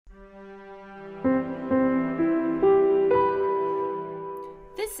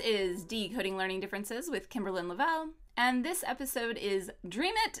is Decoding Learning Differences with Kimberlyn Lavelle, and this episode is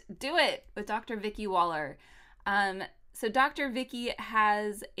Dream It, Do It with Dr. Vicki Waller. So Dr. Vicki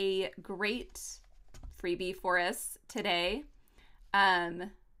has a great freebie for us today.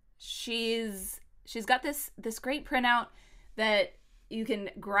 She's got this great printout that you can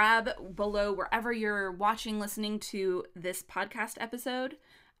grab below wherever you're watching, listening to this podcast episode.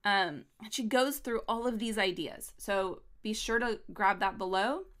 And she goes through all of these ideas. So be sure to grab that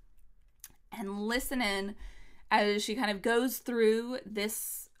below and listen in as she kind of goes through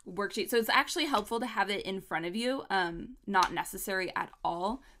this worksheet. So it's actually helpful to have it in front of you, not necessary at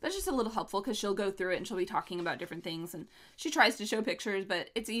all. That's just a little helpful because she'll go through it and she'll be talking about different things. And she tries to show pictures, but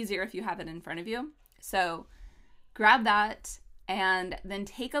it's easier if you have it in front of you. So grab that and then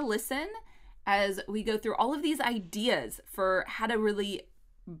take a listen as we go through all of these ideas for how to really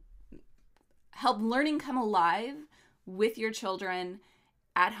help learning come alive with your children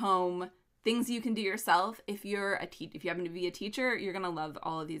at home, things you can do yourself. If you happen to be a teacher, you're going to love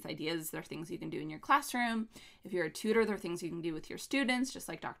all of these ideas. There are things you can do in your classroom. If you're a tutor, there are things you can do with your students, just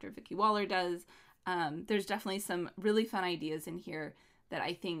like Dr. Vicki Waller does. There's definitely some really fun ideas in here that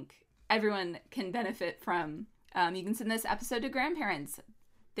I think everyone can benefit from. You can send this episode to grandparents,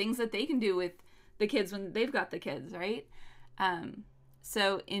 things that they can do with the kids when they've got the kids, right?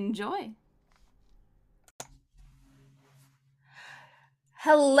 So enjoy.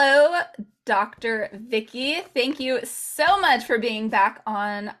 Hello, Dr. Vicki. Thank you so much for being back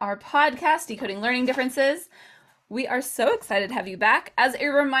on our podcast, Decoding Learning Differences. We are so excited to have you back. As a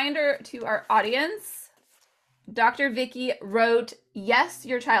reminder to our audience, Dr. Vicki wrote Yes,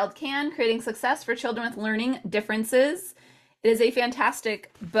 Your Child Can, Creating Success for Children with Learning Differences. It is a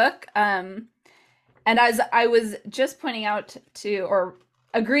fantastic book. And as I was just pointing out or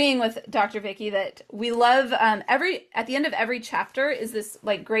agreeing with Dr. Vicki that we love at the end of every chapter is this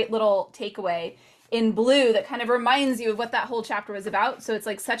like great little takeaway in blue that kind of reminds you of what that whole chapter was about. So it's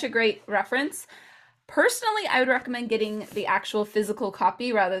like such a great reference. Personally, I would recommend getting the actual physical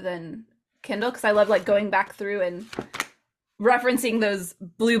copy rather than Kindle because I love like going back through and referencing those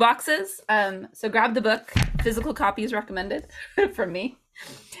blue boxes. So grab the book. Physical copy is recommended from me.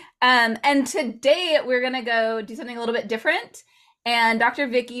 And today we're going to go do something a little bit different. And Dr.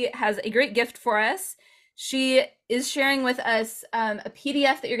 Vicki has a great gift for us. She is sharing with us a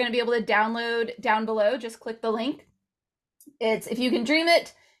PDF that you're going to be able to download down below. Just click the link. It's If You Can Dream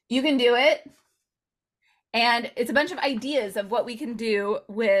It, You Can Do It. And it's a bunch of ideas of what we can do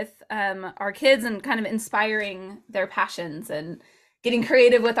with our kids and kind of inspiring their passions and getting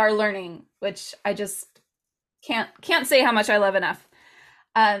creative with our learning, which I just can't say how much I love enough.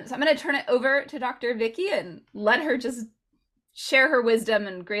 So I'm going to turn it over to Dr. Vicki and let her just share her wisdom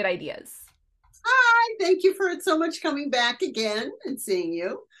and great ideas. Hi, thank you for so much coming back again and seeing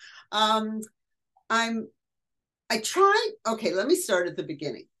you. Okay, let me start at the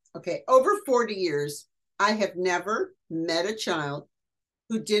beginning. Okay, over 40 years, I have never met a child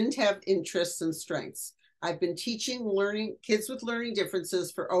who didn't have interests and strengths. I've been teaching kids with learning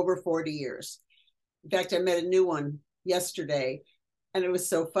differences for over 40 years. In fact, I met a new one yesterday. And it was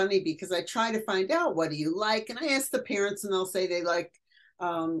so funny because I try to find out, what do you like? And I ask the parents and they'll say they like,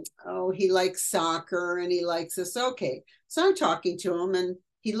 he likes soccer and he likes this. Okay. So I'm talking to him and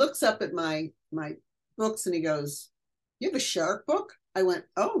he looks up at my books and he goes, you have a shark book? I went,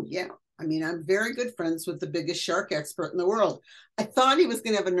 oh yeah. I mean, I'm very good friends with the biggest shark expert in the world. I thought he was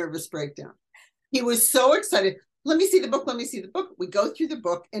going to have a nervous breakdown. He was so excited. Let me see the book. Let me see the book. We go through the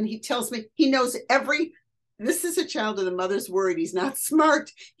book and he tells me he knows this is a child and the mother's worried he's not smart.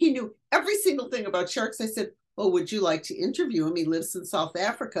 He knew every single thing about sharks. I said, well, would you like to interview him? He lives in South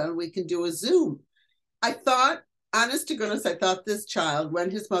Africa and we can do a Zoom. I thought, honest to goodness, this child, when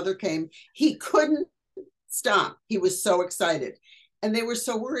his mother came, he couldn't stop. He was so excited. And they were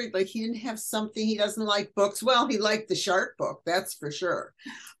so worried, like he didn't have something, he doesn't like books. Well, he liked the shark book, that's for sure.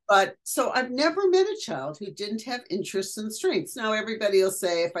 But so I've never met a child who didn't have interests and strengths. Now everybody will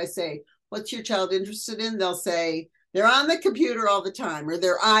say, if I say, what's your child interested in? They'll say they're on the computer all the time or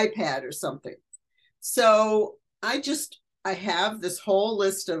their iPad or something. So I have this whole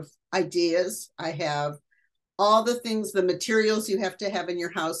list of ideas. I have all the things, the materials you have to have in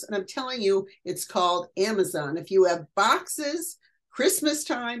your house. And I'm telling you, it's called Amazon. If you have boxes, Christmas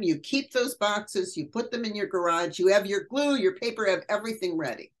time, you keep those boxes, you put them in your garage, you have your glue, your paper, have everything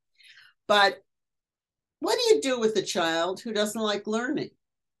ready. But what do you do with a child who doesn't like learning?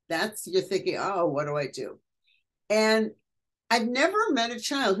 You're thinking, oh, what do I do? And I've never met a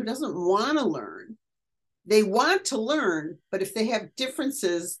child who doesn't want to learn. They want to learn, but if they have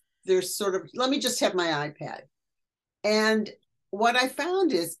differences, they're sort of, let me just have my iPad. And what I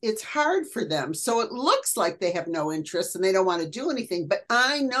found is it's hard for them. So it looks like they have no interest and they don't want to do anything. But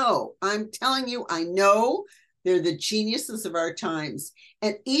I know, I'm telling you, I know they're the geniuses of our times.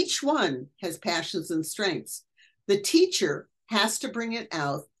 And each one has passions and strengths. The teacher has to bring it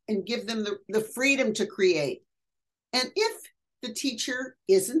out and give them the freedom to create. And if the teacher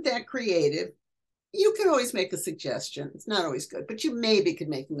isn't that creative, you can always make a suggestion. It's not always good, but you maybe could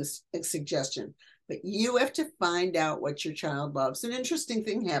make a suggestion. But you have to find out what your child loves. An interesting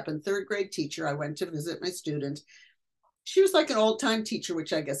thing happened. Third grade teacher, I went to visit my student. She was like an old-time teacher,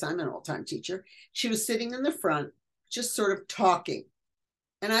 which I guess I'm an old-time teacher. She was sitting in the front, just sort of talking.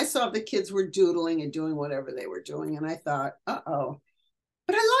 And I saw the kids were doodling and doing whatever they were doing. And I thought, uh-oh.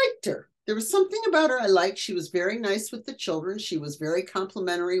 But I liked her. There was something about her I liked. She was very nice with the children. She was very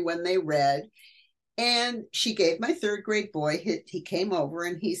complimentary when they read. And she gave my third grade boy, he came over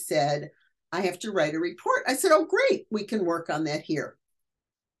and he said, I have to write a report. I said, oh, great. We can work on that here.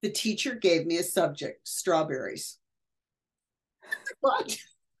 The teacher gave me a subject, strawberries. What?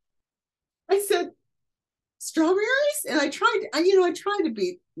 I said, strawberries? And I tried to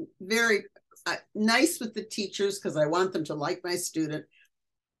be very nice with the teachers because I want them to like my student.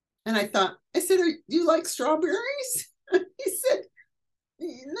 And I said, do you like strawberries? He said,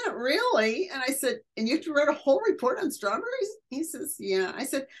 not really. And I said, and you have to write a whole report on strawberries? He says, yeah. I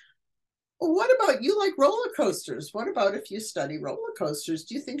said, well, what about you like roller coasters? What about if you study roller coasters?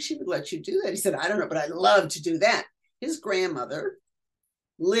 Do you think she would let you do that? He said, I don't know, but I'd love to do that. His grandmother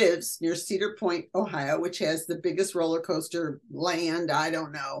lives near Cedar Point, Ohio, which has the biggest roller coaster land, I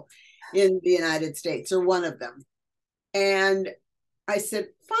don't know, in the United States, or one of them. And I said,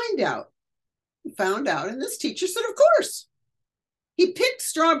 find out. Found out. And this teacher said, of course. He picked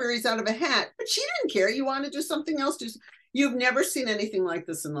strawberries out of a hat, but she didn't care. You want to do something else? You've never seen anything like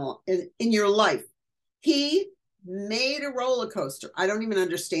this in your life. He made a roller coaster. I don't even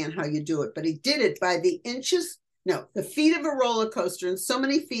understand how you do it, but he did it by the inches. No, the feet of a roller coaster, and so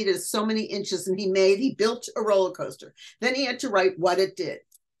many feet is so many inches, and he built a roller coaster. Then he had to write what it did.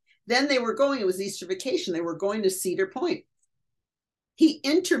 Then it was Easter vacation. They were going to Cedar Point. He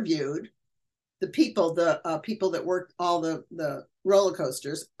interviewed the people that worked all the roller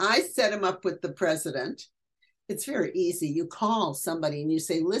coasters. I set him up with the president. It's very easy. You call somebody and you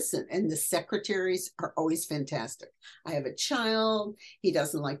say, listen, and the secretaries are always fantastic. I have a child. He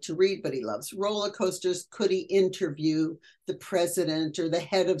doesn't like to read, but he loves roller coasters. Could he interview the president or the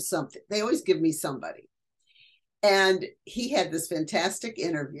head of something? They always give me somebody. And he had this fantastic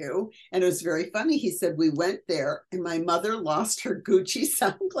interview, and it was very funny. He said, we went there and my mother lost her Gucci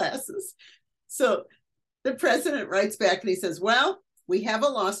sunglasses. So the president writes back and he says, well, we have a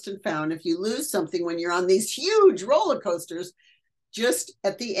lost and found. If you lose something when you're on these huge roller coasters, just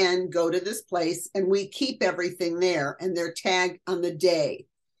at the end, go to this place and we keep everything there and they're tagged on the day.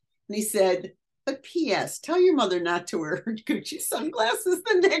 And he said, but P.S., tell your mother not to wear her Gucci sunglasses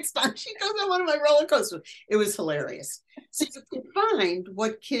the next time she goes on one of my roller coasters. It was hilarious. So you can find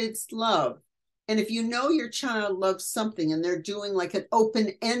what kids love. And if you know your child loves something and they're doing like an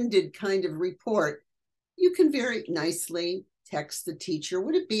open-ended kind of report, you can very nicely text the teacher.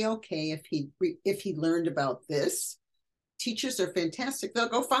 Would it be okay if he learned about this? Teachers are fantastic. They'll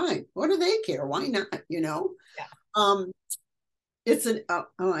go, fine. What do they care? Why not? Yeah.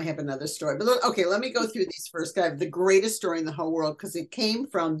 I have another story, but okay, let me go through these first. I have the greatest story in the whole world because it came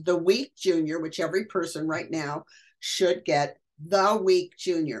from The Week Junior, which every person right now should get. The Week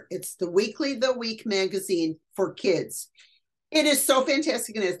Junior. It's the week magazine for kids. It is so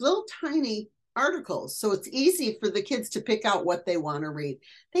fantastic, and it's little tiny articles, so it's easy for the kids to pick out what they want to read.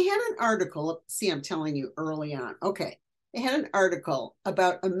 They had an article, see, I'm telling you early on. Okay, they had an article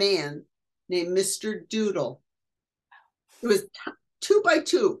about a man named Mr. Doodle. It was 2 by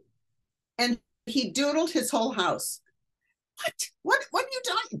 2, and he doodled his whole house. What are you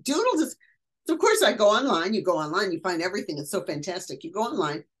doing? Doodled his. So of course I go online. You go online, you find everything. It's so fantastic. You go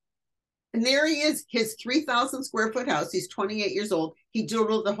online, and there he is, his 3,000 square foot house. He's 28 years old. He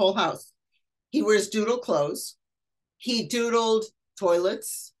doodled the whole house. He wears doodle clothes. He doodled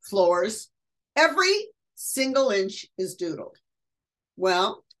toilets, floors. Every single inch is doodled.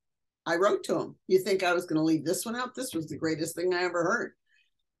 Well, I wrote to him. You think I was going to leave this one out? This was the greatest thing I ever heard.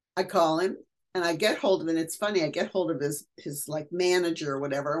 I call him and I get hold of him. And it's funny. I get hold of his like manager or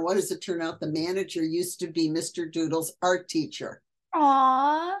whatever. And what does it turn out? The manager used to be Mr. Doodle's art teacher.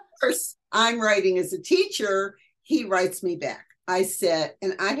 Aww. Of course, I'm writing as a teacher. He writes me back. I said,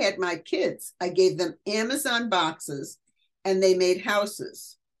 and I had my kids, I gave them Amazon boxes and they made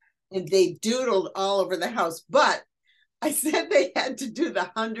houses and they doodled all over the house. But I said they had to do the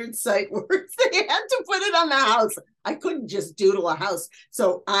 100 sight words. They had to put it on the house. I couldn't just doodle a house.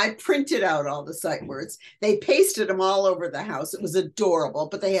 So I printed out all the sight words. They pasted them all over the house. It was adorable,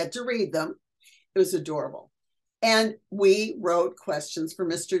 but they had to read them. It was adorable. And we wrote questions for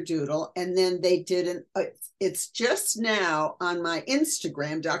Mr. Doodle, and then they did it's just now on my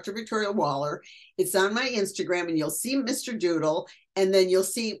Instagram, Dr. Victoria Waller. It's on my Instagram, and you'll see Mr. Doodle, and then you'll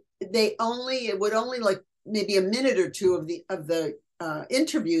see it would only like maybe a minute or two of the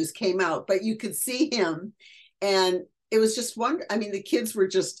interviews came out, but you could see him, and it was just wonderful. I mean, the kids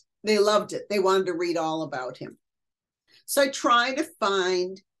they loved it. They wanted to read all about him. So I try to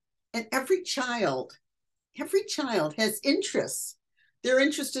find, and every child has interests. They're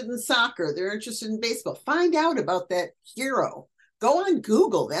interested in soccer. They're interested in baseball. Find out about that hero. Go on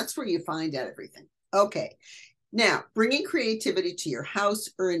Google. That's where you find out everything. Okay. Now, bringing creativity to your house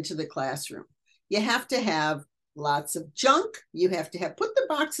or into the classroom. You have to have lots of junk. You have to put the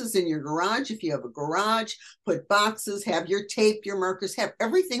boxes in your garage. If you have a garage, put boxes, have your tape, your markers, have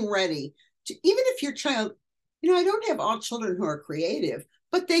everything ready. Even if your child, I don't have all children who are creative,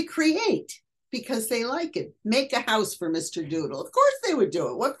 but they create because they like it. Make a house for Mr. Doodle. Of course they would do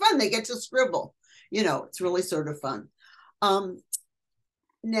it. What fun. They get to scribble. It's really sort of fun.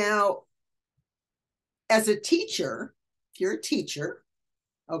 Now, as a teacher, if you're a teacher,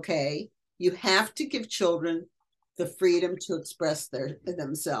 okay, you have to give children the freedom to express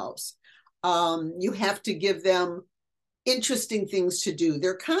themselves. You have to give them interesting things to do.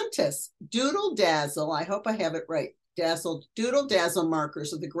 Their contests, Doodle Dazzle, I hope I have it right. Doodle Dazzle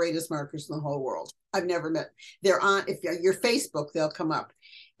markers are the greatest markers in the whole world. I've never met. They're on, if your Facebook, they'll come up.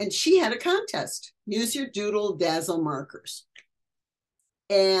 And she had a contest. Use your Doodle Dazzle markers.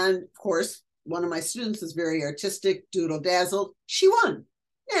 And of course, one of my students is very artistic, Doodle Dazzle. She won.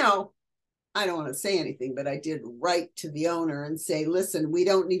 Now, I don't want to say anything, but I did write to the owner and say, listen, we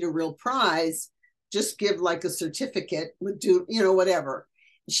don't need a real prize. Just give like a certificate with whatever.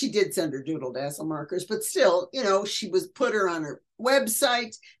 She did send her Doodle Dazzle markers, but still, she was put her on her website.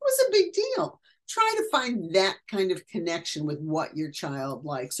 It was a big deal. Try to find that kind of connection with what your child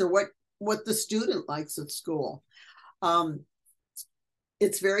likes or what the student likes at school.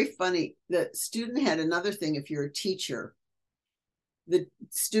 It's very funny. The student had another thing. If you're a teacher, the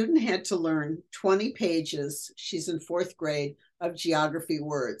student had to learn 20 pages. She's in 4th grade of geography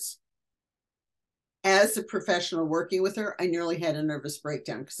words. As a professional working with her, I nearly had a nervous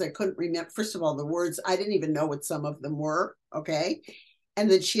breakdown because I couldn't remember. First of all, the words, I didn't even know what some of them were. Okay. And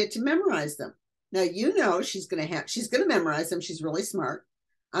then she had to memorize them. Now, she's going to memorize them. She's really smart.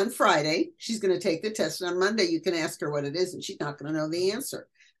 On Friday, she's going to take the test. And on Monday, you can ask her what it is, and she's not going to know the answer.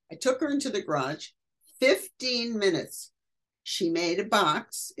 I took her into the garage, 15 minutes. She made a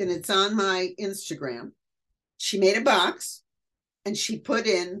box, and it's on my Instagram. She made a box, and she put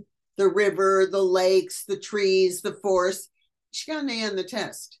in the river, the lakes, the trees, the forest. She got an A on the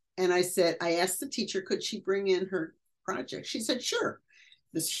test. And I asked the teacher, could she bring in her project? She said, sure.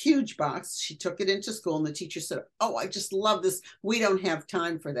 This huge box. She took it into school, and the teacher said, oh, I just love this. We don't have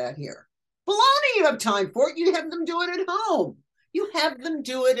time for that here. Baloney, you have time for it. You have them do it at home.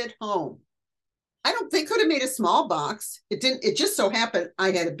 I don't think could have made a small box. It just so happened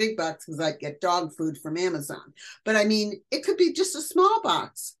I had a big box because I get dog food from Amazon. But I mean, it could be just a small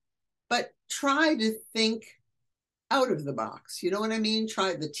box. But try to think out of the box. You know what I mean?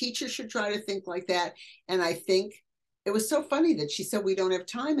 The teacher should try to think like that. And I think it was so funny that she said, we don't have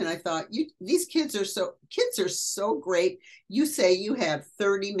time. And I thought, these kids are so great. You say you have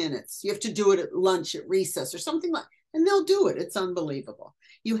 30 minutes. You have to do it at lunch, at recess or something and they'll do it. It's unbelievable.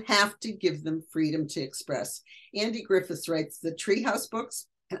 You have to give them freedom to express. Andy Griffiths writes the Treehouse books.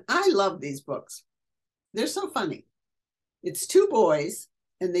 And I love these books. They're so funny. It's 2 boys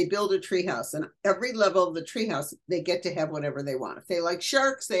and they build a treehouse. And every level of the treehouse, they get to have whatever they want. If they like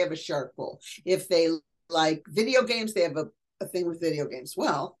sharks, they have a shark bowl. If they like video games, they have a thing with video games.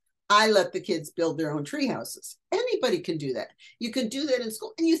 Well, I let the kids build their own tree houses. Anybody can do that. You can do that in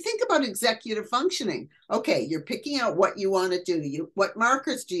school. And you think about executive functioning. Okay, you're picking out what you want to do. What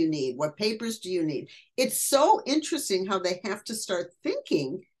markers do you need? What papers do you need? It's so interesting how they have to start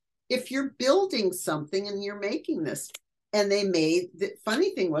thinking if you're building something and you're making this. And the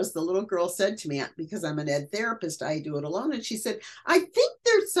funny thing was the little girl said to me, because I'm an ed therapist, I do it alone. And she said, I think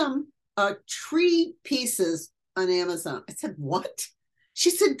there's some tree pieces on Amazon. I said, what? She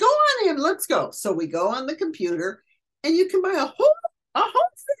said, go on in, let's go. So we go on the computer and you can buy a whole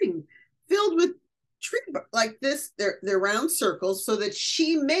thing filled with tree like this. They're round circles so that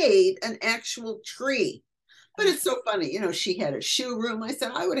she made an actual tree. But it's so funny, she had a shoe room. I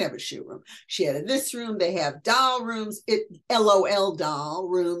said I would have a shoe room. She had this room. They have doll rooms, LOL doll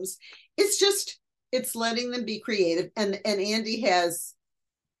rooms. It's letting them be creative. And Andy has,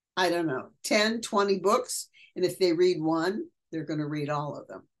 I don't know, 10, 20 books. And if they read one, they're going to read all of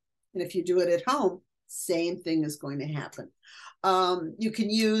them. And if you do it at home, same thing is going to happen. You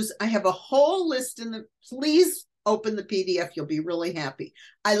can use, I have a whole list please open the PDF. You'll be really happy.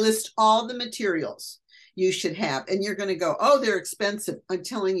 I list all the materials you should have. And you're going to go, oh, they're expensive. I'm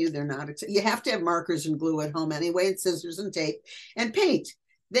telling you, they're not. You have to have markers and glue at home anyway, and scissors and tape and paint.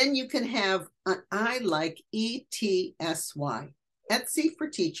 Then you can have, I like ETSY, Etsy for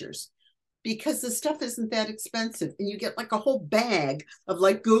Teachers, because the stuff isn't that expensive. And you get like a whole bag of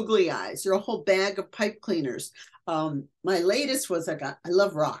like googly eyes or a whole bag of pipe cleaners. My latest was I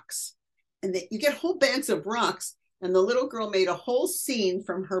love rocks. And you get whole bags of rocks. And the little girl made a whole scene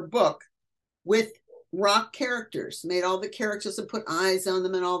from her book with rock characters, made all the characters and put eyes on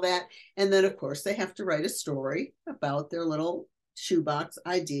them and all that. And then, of course, they have to write a story about their little shoebox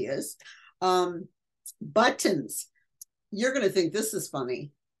ideas. Buttons. You're going to think this is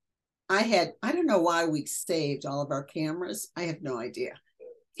funny. I don't know why we saved all of our cameras. I have no idea.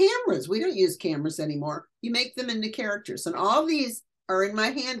 Cameras. We don't use cameras anymore. You make them into characters. And all these are in my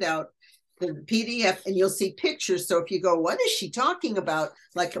handout, the PDF, and you'll see pictures. So if you go, what is she talking about?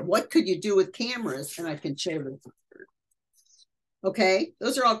 Like, what could you do with cameras? And I can show them. Okay.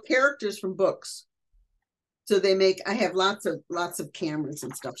 Those are all characters from books. So I have lots of cameras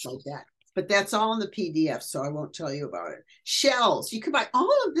and stuff like that. But that's all in the PDF, so I won't tell you about it. Shells. You can buy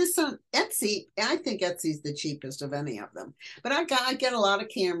all of this on Etsy. I think Etsy's the cheapest of any of them. But I get a lot of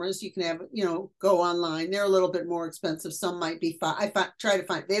cameras. You can have, go online. They're a little bit more expensive. Some might be fine. Try to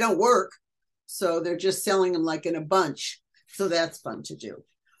find. They don't work, so they're just selling them like in a bunch. So that's fun to do.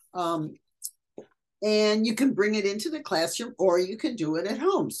 And you can bring it into the classroom, or you can do it at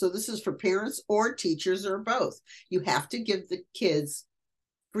home. So this is for parents or teachers or both. You have to give the kids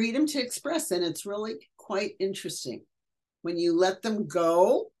freedom to express, and it's really quite interesting. When you let them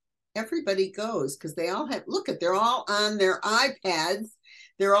go, everybody goes, because they're all on their iPads.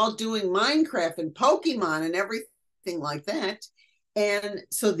 They're all doing Minecraft and Pokemon and everything like that. And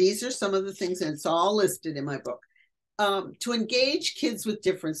so these are some of the things, and it's all listed in my book. To engage kids with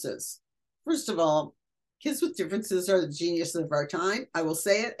differences. First of all, kids with differences are the geniuses of our time. I will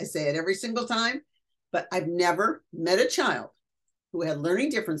say it. I say it every single time, but I've never met a child who had learning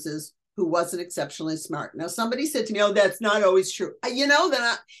differences who wasn't exceptionally smart. Now, somebody said to me, oh, that's not always true.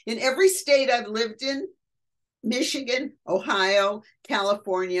 In every state I've lived in, Michigan, Ohio,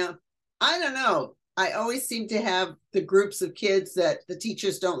 California, I don't know. I always seem to have the groups of kids that the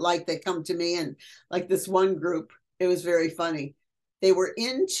teachers don't like that come to me. And like this one group, it was very funny. They were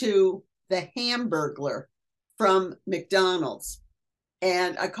into the Hamburglar from McDonald's.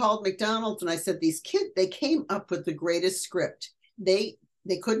 And I called McDonald's and I said, these kids, they came up with the greatest script. They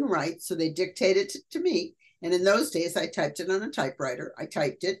couldn't write, so they dictated to me. And in those days, I typed it on a typewriter. I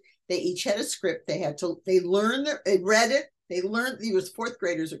typed it. They each had a script. They read it. They learned, it was fourth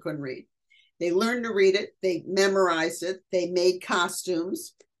graders who couldn't read. They learned to read it. They memorized it. They made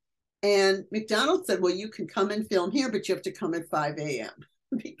costumes. And McDonald's said, well, you can come and film here, but you have to come at 5 a.m.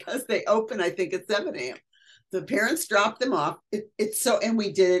 because they open, I think, at 7 a.m. The parents dropped them off. And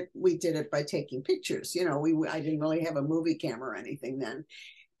we did it by taking pictures. I didn't really have a movie camera or anything then.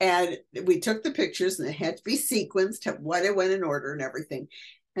 And we took the pictures, and it had to be sequenced, what it went in order and everything.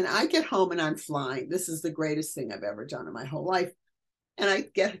 And I get home and I'm flying. This is the greatest thing I've ever done in my whole life. And I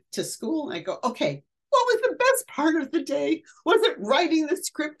get to school and I go, okay, what was the best part of the day? Was it writing the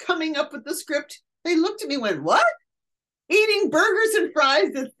script, coming up with the script? They looked at me and went, what? Eating burgers and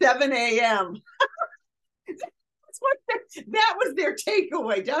fries at 7 a.m. That was their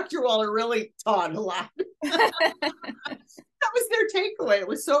takeaway. Dr. Waller really taught a lot. That was their takeaway. It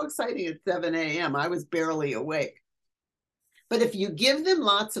was so exciting at 7 a.m. I was barely awake. But if you give them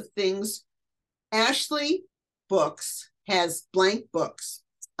lots of things, Ashley Books has blank books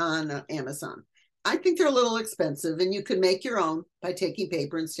on Amazon. I think they're a little expensive, and you can make your own by taking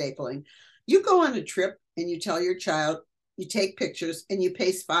paper and stapling. You go on a trip and you tell your child, you take pictures and you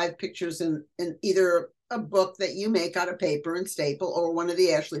paste 5 pictures in either a book that you make out of paper and staple or one of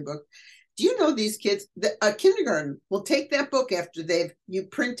the Ashley books. Do you know these kids, a kindergarten will take that book after you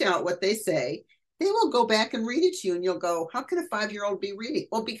print out what they say. They will go back and read it to you, and you'll go, how can a 5-year-old be reading?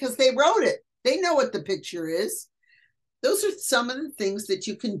 Well, because they wrote it. They know what the picture is. Those are some of the things that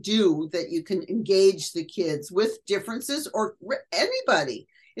you can do, that you can engage the kids with differences, or anybody.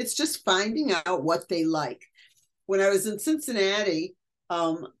 It's just finding out what they like. When I was in Cincinnati,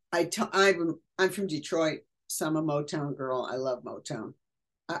 I'm from Detroit, So I'm a Motown girl. I love Motown.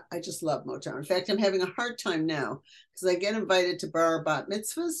 I just love Motown. In fact, I'm having a hard time now because I get invited to bar bat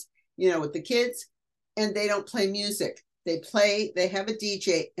mitzvahs, with the kids, and they don't play music. They have a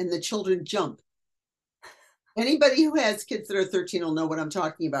DJ, and the children jump. Anybody who has kids that are 13 will know what I'm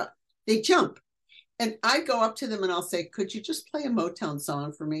talking about. They jump. And I go up to them and I'll say, could you just play a Motown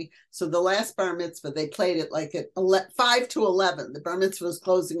song for me? So the last bar mitzvah, they played it like at 5 to 11. The bar mitzvah was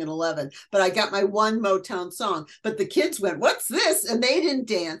closing at 11, but I got my one Motown song. But the kids went, what's this? And they didn't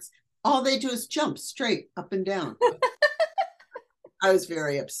dance. All they do is jump straight up and down. I was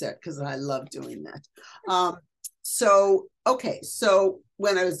very upset because I love doing that. So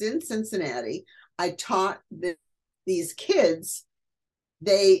when I was in Cincinnati, I taught these kids.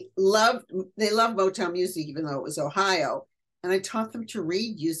 They love Motown music, even though it was Ohio. And I taught them to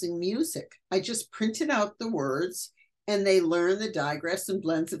read using music. I just printed out the words and they learn the digraphs and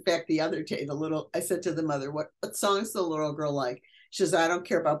blends. In fact, the other day, I said to the mother, what song's the little girl like? She says, I don't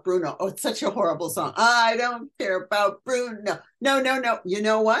care about Bruno. Oh, it's such a horrible song. I don't care about Bruno. No. You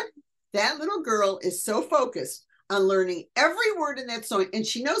know what? That little girl is so focused on learning every word in that song, and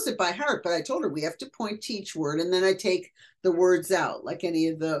she knows it by heart. But I told her we have to point to each word, and then I take the words out, like any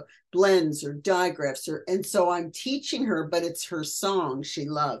of the blends or digraphs, and so I'm teaching her, but it's her song she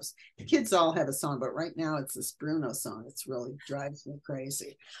loves. The kids all have a song, but right now it's this Bruno song. It's really drives me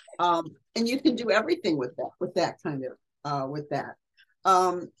crazy. And you can do everything with that.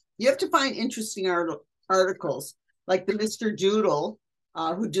 You have to find interesting articles, like the Mr. Doodle,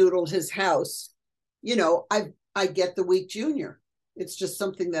 who doodled his house. I get the Week Junior. It's just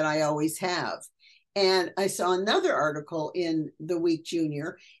something that I always have. And I saw another article in the Week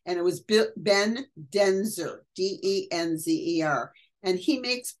Junior, and it was Ben Denzer, Denzer. And he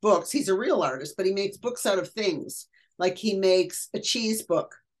makes books. He's a real artist, but he makes books out of things. Like he makes a cheese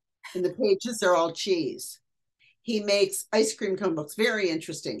book, and the pages are all cheese. He makes ice cream cone books, very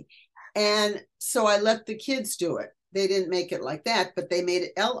interesting. And so I let the kids do it. They didn't make it like that, but they made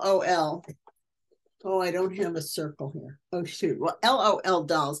it LOL. Oh, I don't have a circle here. Oh, shoot. Well, LOL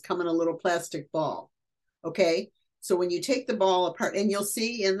dolls come in a little plastic ball. Okay. So when you take the ball apart, and you'll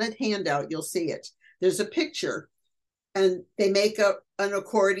see in the handout, you'll see it. There's a picture, and they make an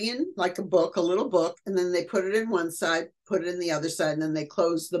accordion, like a little book, and then they put it in one side, put it in the other side, and then they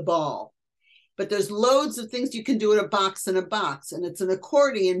close the ball. But there's loads of things you can do in a box, and it's an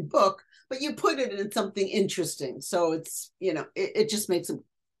accordion book, but you put it in something interesting. So it's, it just makes it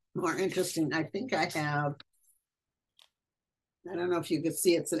more interesting. I think I don't know if you can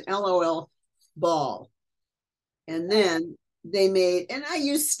see, it's an LOL ball. And then they made, and I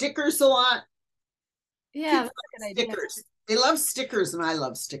use stickers a lot. Yeah, that's a good idea. Stickers. They love stickers, and I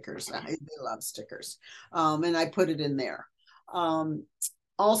love stickers. They love stickers. And I put it in there.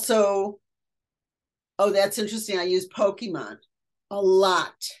 Also, that's interesting. I use Pokemon a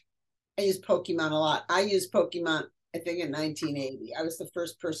lot. I use Pokemon, I think in 1980. I was the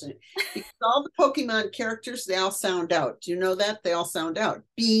first person. Because all the Pokemon characters, they all sound out. Do you know that? They all sound out.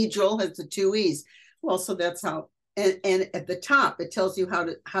 Beedrill has the 2 E's. Well, so that's how, and at the top, it tells you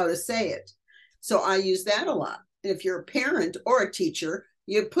how to say it. So I use that a lot. And if you're a parent or a teacher,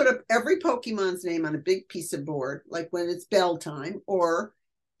 you put up every Pokemon's name on a big piece of board, like when it's bell time, or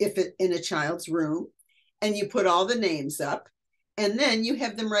if it's in a child's room, and you put all the names up. And then you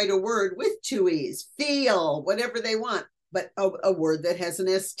have them write a word with 2 E's, feel, whatever they want, but a word that has an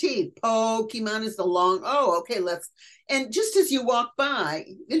ST. Pokemon is the long O. Okay, and just as you walk by,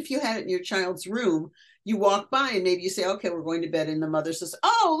 if you had it in your child's room, you walk by and maybe you say, okay, we're going to bed. And the mother says,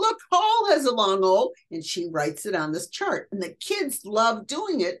 oh, look, Hall has a long O. And she writes it on this chart. And the kids love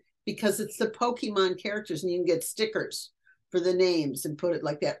doing it because it's the Pokemon characters, and you can get stickers for the names and put it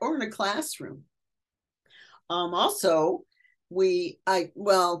like that, or in a classroom. Also, I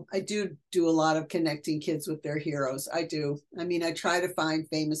do a lot of connecting kids with their heroes. I do. I mean, I try to find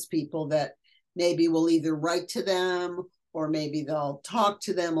famous people that maybe will either write to them, or maybe they'll talk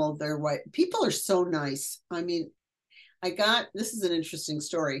to them while they're white. People are so nice. I mean, this is an interesting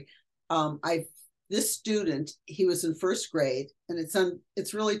story. This student, he was in first grade, and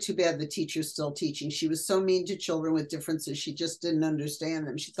it's really too bad the teacher's still teaching. She was so mean to children with differences. She just didn't understand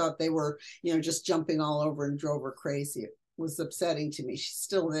them. She thought they were, just jumping all over, and drove her crazy. It was upsetting to me. She's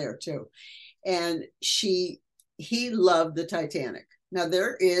still there too. And he loved the Titanic. Now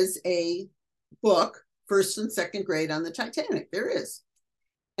there is a book, first and second grade, on the Titanic. There is.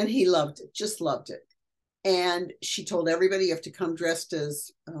 And he loved it, just loved it. And she told everybody, you have to come dressed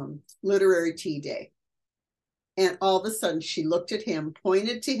as literary tea day. And all of a sudden she looked at him,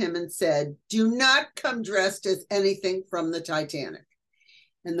 pointed to him, and said, do not come dressed as anything from the Titanic.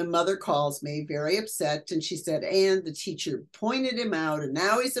 And the mother calls me very upset. And she said, and the teacher pointed him out and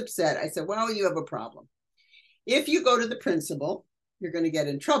now he's upset. I said, well, you have a problem. If you go to the principal, you're going to get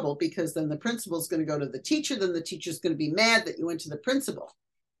in trouble because then the principal is going to go to the teacher. Then the teacher's going to be mad that you went to the principal.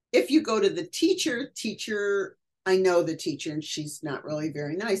 If you go to the teacher, I know the teacher and she's not really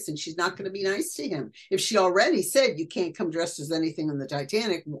very nice and she's not going to be nice to him. If she already said you can't come dressed as anything in the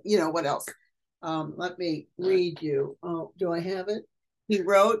Titanic, what else? Let me read you. Oh, do I have it? He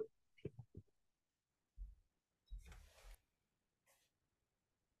wrote,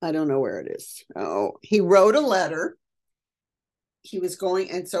 I don't know where it is. Oh, he wrote a letter. He was going,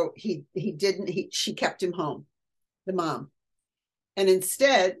 and so she kept him home, the mom. And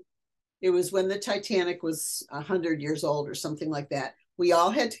instead, it was when the Titanic was 100 years old or something like that. We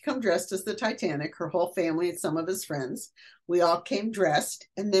all had to come dressed as the Titanic, her whole family and some of his friends. We all came dressed.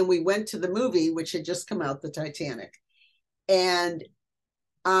 And then we went to the movie, which had just come out, the Titanic. And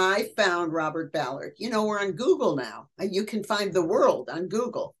I found Robert Ballard. We're on Google now. You can find the world on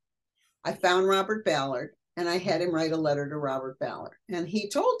Google. I found Robert Ballard and I had him write a letter to Robert Ballard. And he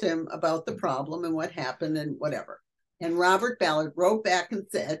told him about the problem and what happened and whatever. And Robert Ballard wrote back and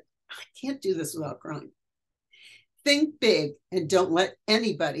said, I can't do this without crying. Think big and don't let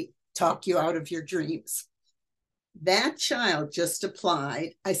anybody talk you out of your dreams. That child just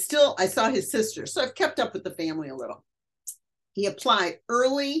applied. I saw his sister, so I've kept up with the family a little. He applied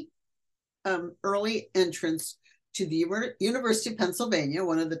early entrance to the University of Pennsylvania,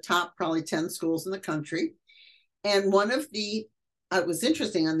 one of the top probably 10 schools in the country. And it was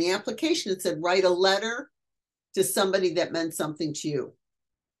interesting, on the application, it said, write a letter to somebody that meant something to you,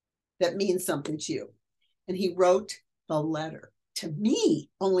 that means something to you. And he wrote the letter to me,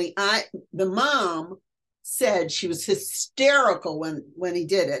 only the mom said she was hysterical when he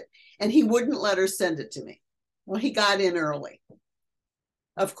did it, and he wouldn't let her send it to me. Well, he got in early,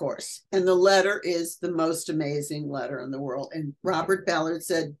 of course. And the letter is the most amazing letter in the world. And Robert Ballard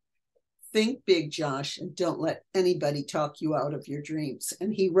said, think big, Josh, and don't let anybody talk you out of your dreams.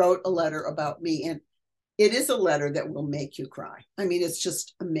 And he wrote a letter about me. And it is a letter that will make you cry. I mean, it's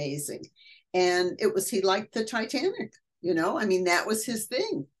just amazing. And he liked the Titanic, that was his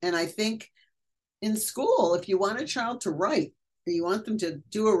thing. And I think in school, if you want a child to write, or you want them to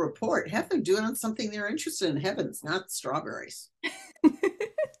do a report, have them do it on something they're interested in. Heavens, not strawberries.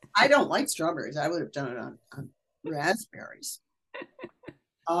 I don't like strawberries. I would have done it on raspberries.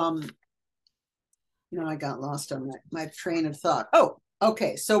 I got lost on my train of thought. Oh,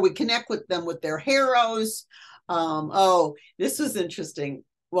 okay. So we connect with them with their heroes. This was interesting.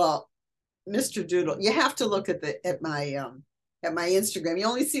 Well, Mr. Doodle, you have to look at my Instagram. You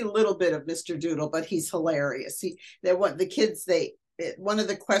only see a little bit of Mr. Doodle, but he's hilarious. One of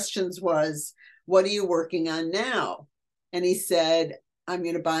the questions was, what are you working on now? And he said, I'm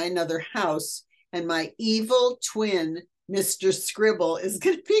going to buy another house and my evil twin, Mr. Scribble, is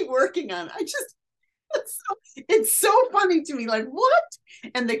going to be working on it. It's so funny to me. Like, what?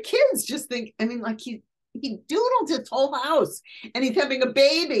 And the kids just think, he doodled his whole house and he's having a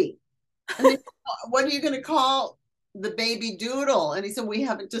baby. And they, what are you going to call the baby Doodle? And he said, we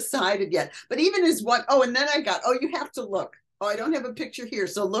haven't decided yet. But even and then you have to look. Oh, I don't have a picture here.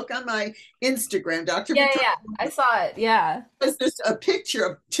 So look on my Instagram, Dr. Yeah, I saw it. Yeah. There's a picture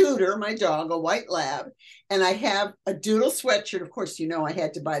of Tudor, my dog, a white lab. And I have a Doodle sweatshirt. Of course, I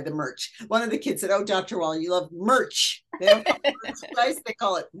had to buy the merch. One of the kids said, oh, Dr. Wall, you love merch. They don't call it merchandise, they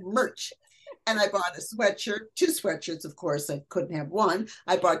call it merch. And I bought a sweatshirt, 2 sweatshirts, of course. I couldn't have one.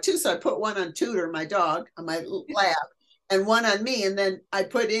 I bought 2, so I put one on Tudor, my dog, on my lab, and one on me. And then I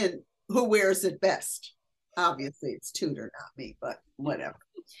put in who wears it best. Obviously, it's Tudor, not me, but whatever.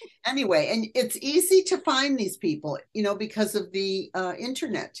 Anyway, and it's easy to find these people, because of the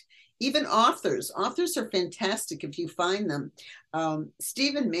internet. Even authors are fantastic if you find them.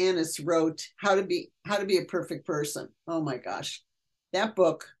 Stephen Maness wrote How to Be a Perfect Person. Oh my gosh, that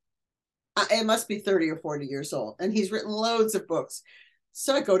book. It must be 30 or 40 years old. And he's written loads of books.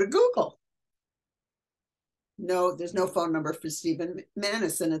 So I go to Google. No, there's no phone number for Stephen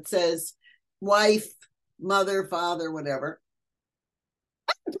Maness. And it says wife, mother, father, whatever.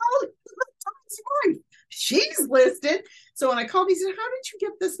 She's listed. So when I called, he said, how did you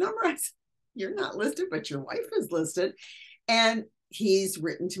get this number? I said, you're not listed, but your wife is listed. And he's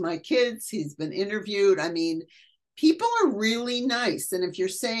written to my kids. He's been interviewed. People are really nice. And if you're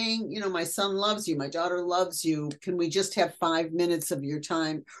saying, my son loves you, my daughter loves you, can we just have 5 minutes of your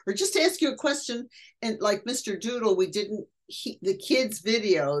time? Or just ask you a question? And like Mr. Doodle, the kids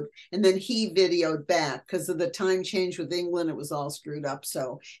videoed, and then he videoed back because of the time change with England. It was all screwed up,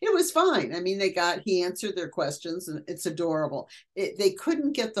 so it was fine. I mean, he answered their questions, and it's adorable. They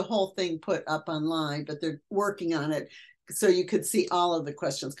couldn't get the whole thing put up online, but they're working on it so you could see all of the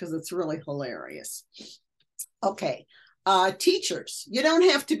questions because it's really hilarious. Okay, teachers, you don't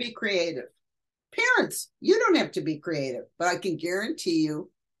have to be creative. Parents, you don't have to be creative, but I can guarantee you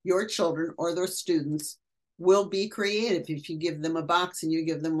your children or their students will be creative if you give them a box and you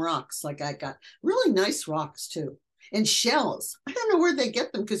give them rocks. Like I got really nice rocks too. And shells. I don't know where they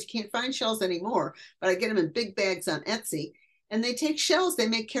get them because you can't find shells anymore, but I get them in big bags on Etsy. And they take shells, they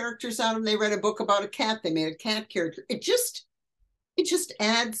make characters out of them. They read a book about a cat, they made a cat character. It just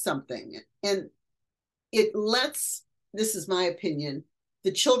adds something. And it lets, this is my opinion,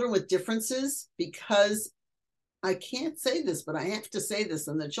 the children with differences, because I can't say this, but I have to say this,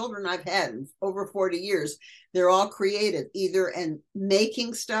 and the children I've had in over 40 years, they're all creative, either in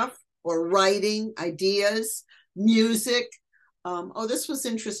making stuff or writing ideas, music. This was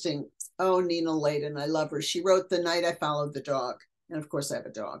interesting. Oh, Nina Layden, I love her. She wrote The Night I Followed the Dog. And of course I have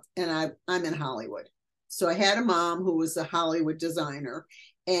a dog, and I'm in Hollywood. So I had a mom who was a Hollywood designer,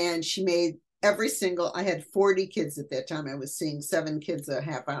 and she made I had 40 kids at that time. I was seeing 7 kids a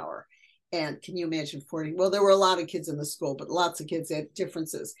half hour. And can you imagine 40? Well, there were a lot of kids in the school, but lots of kids had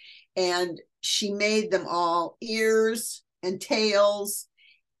differences. And she made them all ears and tails.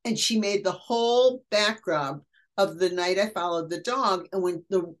 And she made the whole background of The Night I Followed the Dog. And when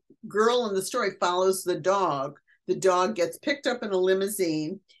the girl in the story follows the dog gets picked up in a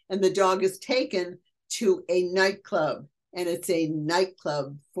limousine, and the dog is taken to a nightclub. And it's a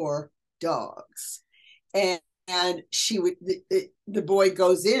nightclub for dogs. And the boy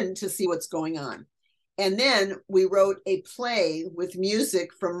goes in to see what's going on. And then we wrote a play with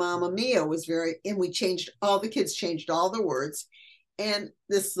music from Mamma Mia. And we the kids changed all the words. And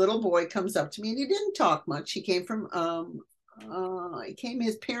this little boy comes up to me, and he didn't talk much. He came from,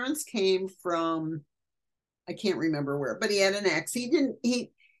 his parents came from, I can't remember where, but he had an accent.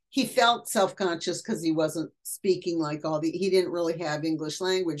 He felt self-conscious because he wasn't speaking he didn't really have English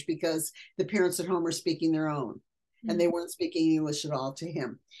language because the parents at home were speaking their own, and they weren't speaking English at all to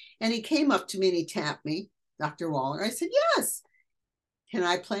him. And he came up to me and he tapped me, Dr. Waller. I said, yes. Can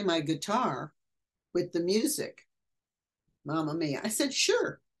I play my guitar with the music? Mamma Mia. I said,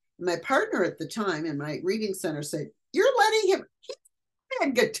 sure. My partner at the time in my reading center said, you're letting him, a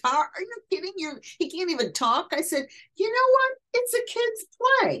guitar? Are you kidding? He can't even talk. I said, you know what? It's a kid's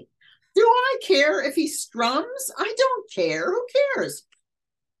play. Do I care if he strums? I don't care. Who cares?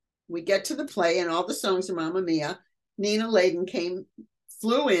 We get to the play, and all the songs are Mamma Mia. Nina Layden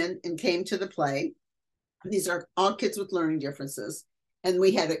flew in and came to the play. These are all kids with learning differences. And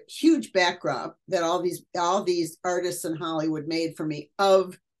we had a huge backdrop that all these artists in Hollywood made for me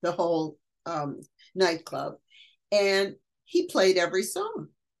of the whole nightclub. And he played every song,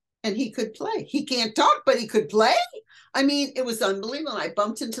 and he could play. He can't talk, but he could play. I mean, it was unbelievable. I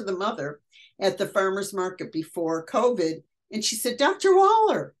bumped into the mother at the farmer's market before COVID, and she said, Dr.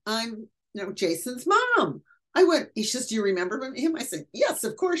 Waller, I'm Jason's mom. I went, he says, do you remember him? I said, yes,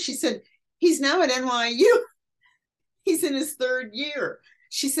 of course. She said, he's now at NYU. He's in his 3rd year.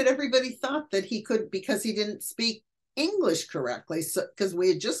 She said, everybody thought that he could, because he didn't speak English correctly, because we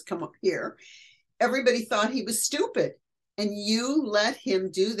had just come up here. Everybody thought he was stupid. And you let him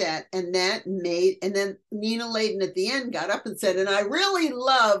do that. And then Nina Layden at the end got up and said, and I really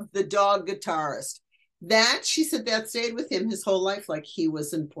love the dog guitarist. She said that stayed with him his whole life, like he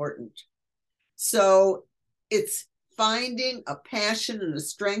was important. So it's finding a passion and a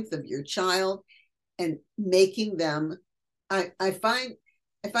strength of your child and making them. I find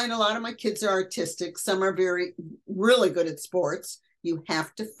a lot of my kids are artistic. Some are really good at sports. You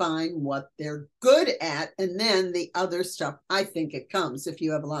have to find what they're good at. And then the other stuff, I think it comes if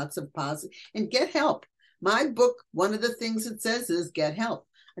you have lots of positive, and get help. My book, one of the things it says is get help.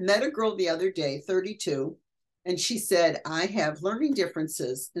 I met a girl the other day, 32, and she said, I have learning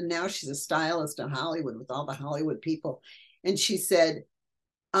differences. And now she's a stylist in Hollywood with all the Hollywood people. And she said,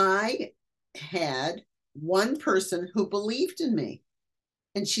 I had one person who believed in me.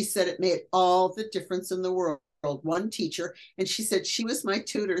 And she said it made all the difference in the world. One teacher, and she said she was my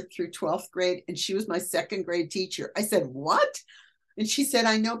tutor through 12th grade, and she was my 2nd grade teacher. I said, what? And she said,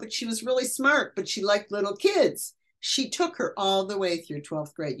 I know, but she was really smart, but she liked little kids. She took her all the way through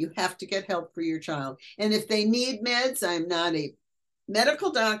 12th grade. You have to get help for your child. And if they need meds, I'm not a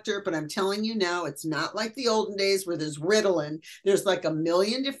medical doctor, but I'm telling you now, it's not like the olden days where there's Ritalin. There's like a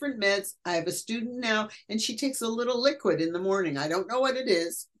million different meds. I have a student now, and she takes a little liquid in the morning. I don't know what it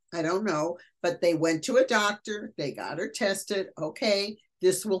is. I don't know, but they went to a doctor. They got her tested. Okay,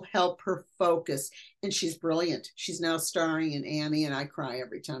 this will help her focus. And she's brilliant. She's now starring in Annie, and I cry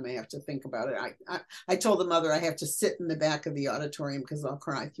every time I have to think about it. I told the mother I have to sit in the back of the auditorium because I'll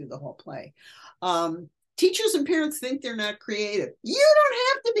cry through the whole play. Teachers and parents think they're not creative. You don't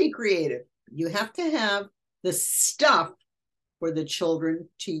have to be creative. You have to have the stuff for the children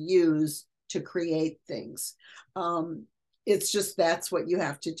to use to create things. It's just that's what you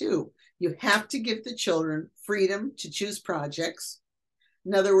have to do. You have to give the children freedom to choose projects.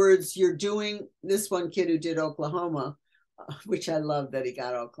 In other words, you're doing this one kid who did Oklahoma, which I love that he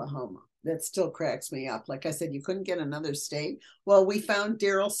got Oklahoma. That still cracks me up. Like I said, you couldn't get another state. Well, we found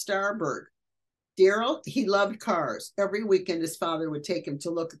Daryl Starberg. Daryl, he loved cars. Every weekend, his father would take him to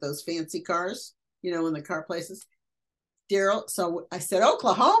look at those fancy cars, you know, in the car places. Daryl, so I said,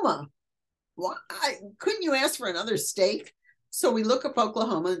 Oklahoma. Why couldn't you ask for another state? So we look up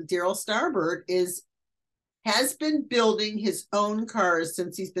Oklahoma. Daryl Starberg has been building his own cars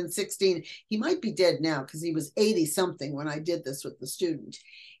since he's been 16. He might be dead now because he was 80 something when I did this with the student.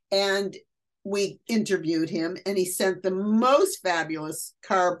 And we interviewed him, and he sent the most fabulous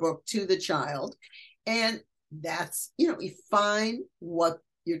car book to the child. And that's, you find what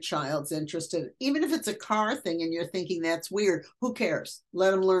your child's interested in. Even if it's a car thing and you're thinking that's weird, who cares? Let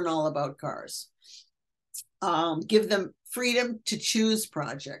them learn all about cars. Give them freedom to choose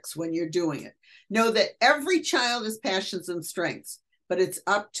projects when you're doing it. Know that every child has passions and strengths, but it's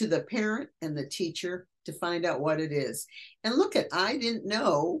up to the parent and the teacher to find out what it is. And I didn't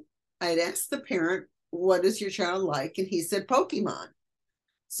know. I'd asked the parent, what does your child like? And he said, Pokemon.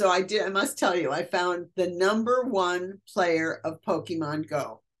 So I must tell you, I found the #1 player of Pokemon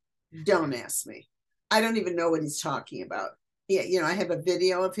Go. Don't ask me. I don't even know what he's talking about. Yeah, I have a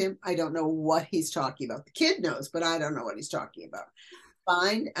video of him. I don't know what he's talking about. The kid knows, but I don't know what he's talking about.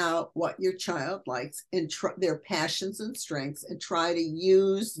 Find out what your child likes and their passions and strengths, and try to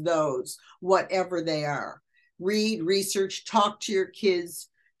use those, whatever they are. Read, research, talk to your kids,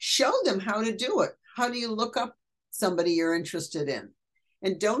 show them how to do it. How do you look up somebody you're interested in?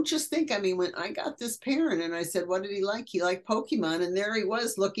 And don't just think, when I got this parent and I said, what did he like? He liked Pokemon. And there he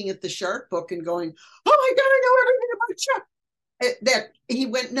was looking at the shark book and going, oh, I got to know everything about sharks. That he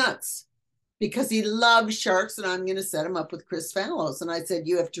went nuts because he loves sharks. And I'm going to set him up with Chris Fallows. And I said,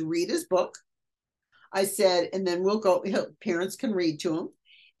 you have to read his book. I said, and then we'll go, parents can read to him.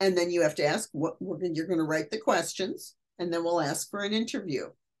 And then you have to ask you're going to write the questions, and then we'll ask for an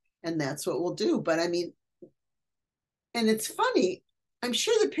interview. And that's what we'll do. But and it's funny. I'm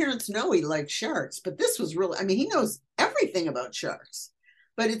sure the parents know he likes sharks, but this was really, he knows everything about sharks.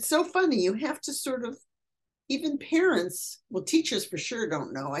 But it's so funny. You have to sort of, even parents, teachers for sure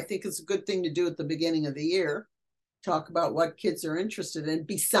don't know. I think it's a good thing to do at the beginning of the year. Talk about what kids are interested in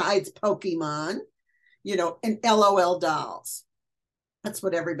besides Pokemon, and LOL dolls. That's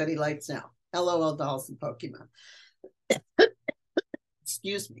what everybody likes now. LOL dolls and Pokemon.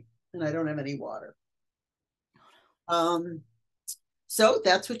 Excuse me. And I don't have any water. So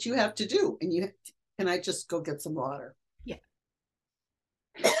that's what you have to do. And can I just go get some water? Yeah.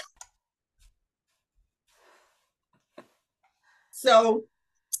 So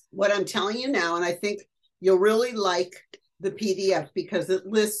what I'm telling you now, and I think you'll really like the PDF because it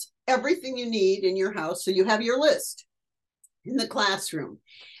lists everything you need in your house. So you have your list in the classroom.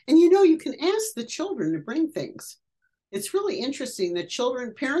 And you can ask the children to bring things. It's really interesting that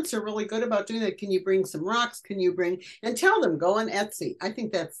parents are really good about doing that. Can you bring some rocks? Can you and tell them, go on Etsy. I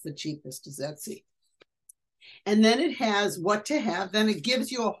think that's the cheapest is Etsy. And then it has what to have. Then it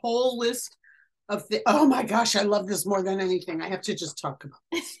gives you a whole list of oh my gosh, I love this more than anything. I have to just talk about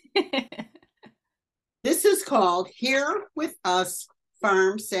this. This is called Here With Us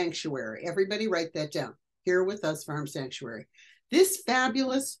Farm Sanctuary. Everybody write that down. Here With Us Farm Sanctuary. This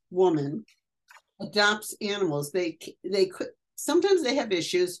fabulous woman adopts animals. They could sometimes they have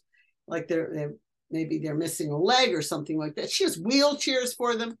issues, like maybe they're missing a leg or something like that. She has wheelchairs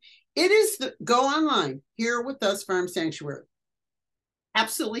for them. It is go online, Here With Us Farm Sanctuary.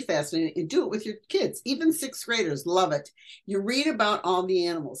 Absolutely fascinating. And do it with your kids. Even 6th graders love it. You read about all the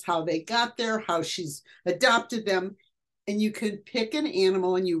animals, how they got there, how she's adopted them, and you can pick an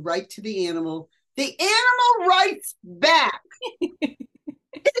animal and you write to the animal. The animal writes back.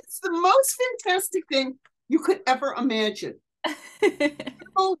 It's the most fantastic thing you could ever imagine.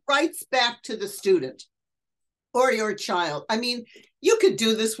 Animal writes back to the student or your child. You could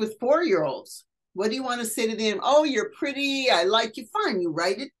do this with 4-year-olds. What do you want to say to them? Oh, you're pretty. I like you. Fine. You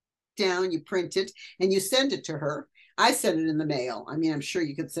write it down, you print it, and you send it to her. I send it in the mail. I'm sure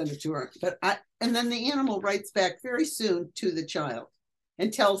you could send it to her. And then the animal writes back very soon to the child.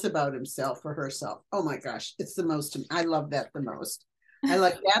 and tells about himself or herself. Oh my gosh, it's the most. I love that the most. I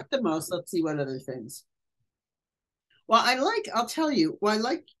like that the most. Let's see what other things. Well, I'll tell you,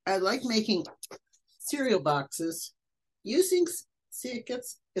 well, I like making cereal boxes using, see,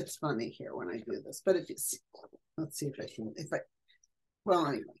 it's funny here when I do this, but if you see, let's see well,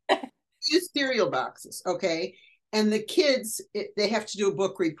 anyway, use cereal boxes, okay? And the kids, they have to do a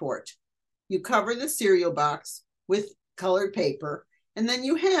book report. You cover the cereal box with colored paper, and then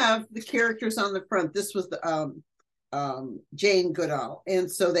you have the characters on the front. This was the Jane Goodall. And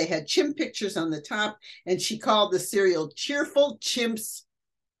so they had chimp pictures on the top, and she called the cereal Cheerful Chimps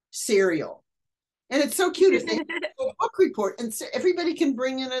Cereal. And it's so cute if they do a book report, and so everybody can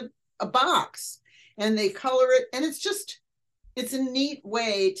bring in a box and they color it. And it's a neat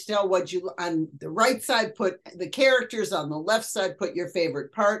way to tell what you, on the right side, put the characters, on the left side, put your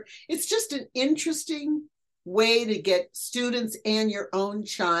favorite part. It's just an interesting way to get students and your own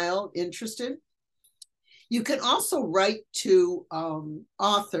child interested. You can also write to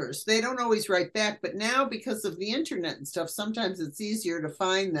authors. They don't always write back, but now because of the internet and stuff, sometimes it's easier to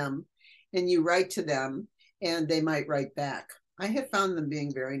find them, and you write to them and they might write back. I have found them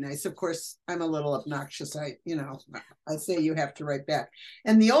being very nice. Of course, I'm a little obnoxious. I say you have to write back.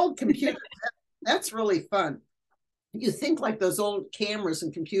 And the old computer, that's really fun. You think like those old cameras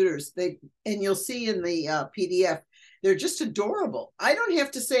and computers, and you'll see in the PDF, they're just adorable. I don't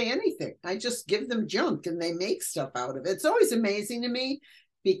have to say anything. I just give them junk and they make stuff out of it. It's always amazing to me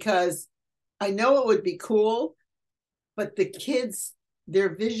because I know it would be cool, but the kids,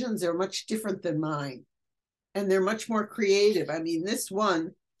 their visions are much different than mine. And they're much more creative. I mean, this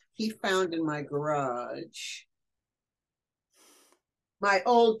one he found in my garage, my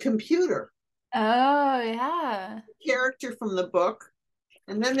old computer. Oh, yeah. Character from the book.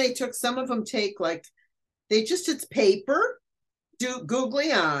 And then they took, some of them take like, it's paper, do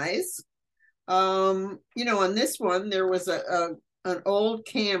googly eyes. On this one, there was an old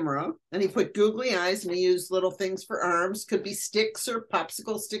camera, and he put googly eyes, and he used little things for arms, could be sticks or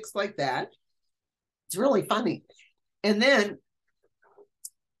popsicle sticks like that. It's really funny. And then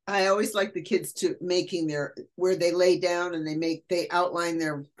I always like the kids to making where they lay down and they outline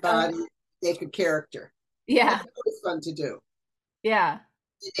their body, make a character. Yeah. That's always fun to do. Yeah.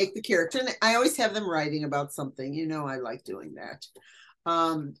 You make the character, and I always have them writing about something. I like doing that.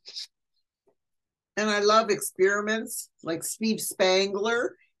 And I love experiments. Like Steve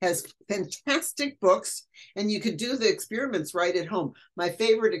Spangler has fantastic books, and you could do the experiments right at home. My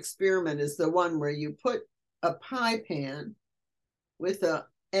favorite experiment is the one where you put a pie pan with an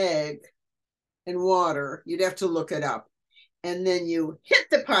egg and water. You'd have to look it up. And then you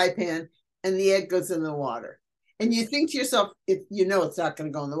hit the pie pan and the egg goes in the water. And you think to yourself, it's not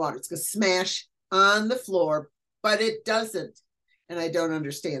going to go in the water. It's going to smash on the floor, but it doesn't. And I don't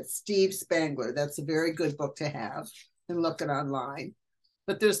understand. Steve Spangler, that's a very good book to have and look it online.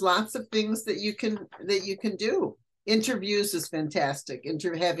 But there's lots of things that you can do. Interviews is fantastic.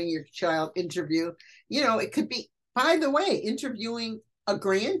 Having your child interview, it could be, by the way, interviewing a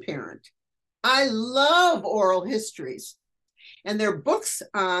grandparent. I love oral histories. And there are books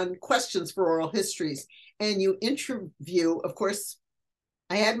on questions for oral histories. And you interview, of course,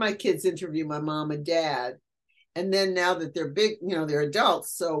 I had my kids interview my mom and dad. And then now that they're big, they're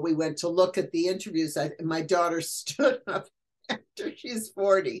adults. So we went to look at the interviews. My daughter stood up after she's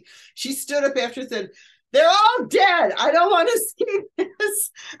 40. She stood up after and said, "They're all dead. I don't want to see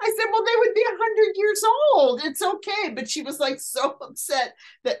this." I said, "Well, they would be 100 years old. It's okay." But she was like so upset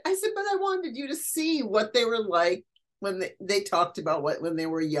that I said, "But I wanted you to see what they were like when they talked about when they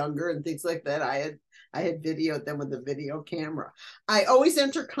were younger and things like that." I had videoed them with a video camera. I always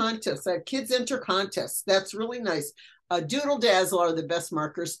enter contests. I have kids enter contests. That's really nice. Doodle Dazzle are the best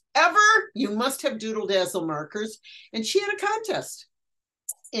markers ever. You must have Doodle Dazzle markers. And she had a contest.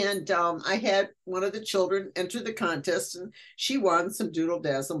 And I had one of the children enter the contest, and she won some Doodle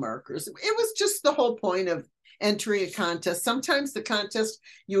Dazzle markers. It was just the whole point of entering a contest. Sometimes the contest,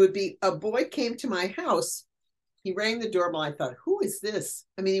 a boy came to my house. He rang the doorbell. I thought, who is this?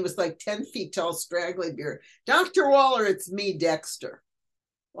 I mean, he was like 10 feet tall, straggly beard. "Dr. Waller, it's me, Dexter."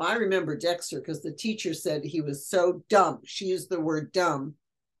 Well, I remember Dexter because the teacher said he was so dumb. She used the word dumb.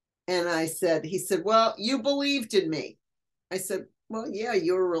 And he said, "Well, you believed in me." I said, "Well, yeah,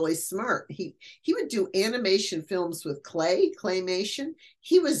 you were really smart." He would do animation films with claymation.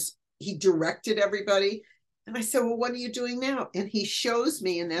 He directed everybody. And I said, "Well, what are you doing now?" And he shows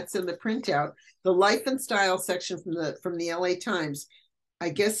me, and that's in the printout, the life and style section from the LA Times. I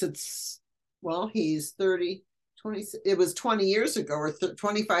guess he's 30, it was 20 years ago or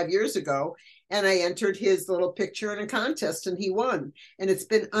 25 years ago. And I entered his little picture in a contest and he won. And it's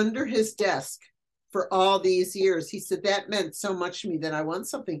been under his desk for all these years. He said, that meant so much to me that I won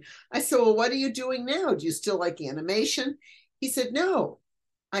something. I said, well, what are you doing now? Do you still like animation? He said, no,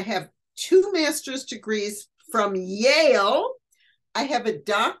 I have 2 master's degrees from Yale. I have a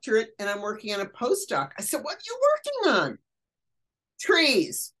doctorate and I'm working on a postdoc. I said, what are you working on?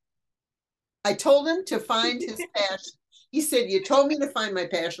 Trees. I told him to find his passion. He said, you told me to find my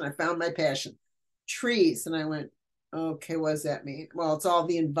passion. I found my passion. Trees. And I went, okay, what does that mean? Well, it's all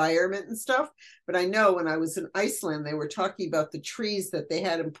the environment and stuff. But I know when I was in Iceland, they were talking about the trees that they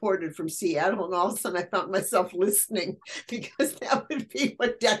had imported from Seattle. And all of a sudden I found myself listening because that would be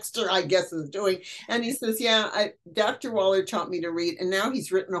what Dexter, I guess, is doing. And he says, yeah, Dr. Waller taught me to read. And now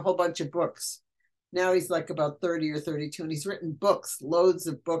he's written a whole bunch of books. Now he's like about 30 or 32 and he's written books, loads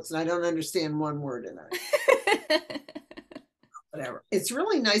of books. And I don't understand one word in it. Whatever. It's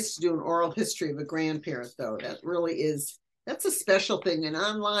really nice to do an oral history of a grandparent, though. That really is, that's a special thing. And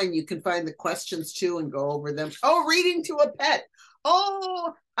online, you can find the questions too and go over them. Oh, reading to a pet.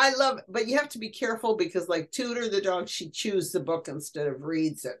 Oh, I love it. But you have to be careful because, like Tudor, the dog, she chews the book instead of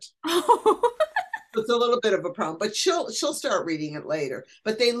reads it. It's a little bit of a problem, but she'll start reading it later.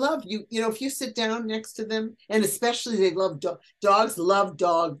 But they love you. You know, if you sit down next to them, and especially they love dogs love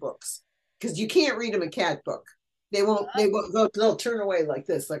dog books because you can't read them a cat book. They won't go, they'll turn away like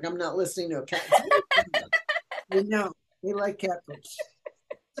this, like I'm not listening to a cat. They know, they like cat books.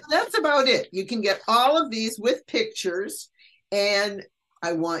 So that's about it. You can get all of these with pictures, and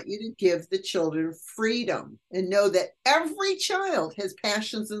I want you to give the children freedom and know that every child has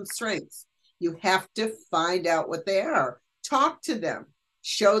passions and strengths. You have to find out what they are. Talk to them.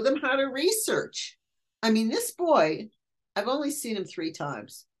 Show them how to research. I mean, this boy, I've only seen him 3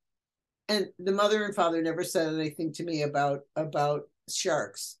 times. And the mother and father never said anything to me about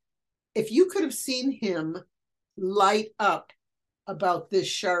sharks. If you could have seen him light up about this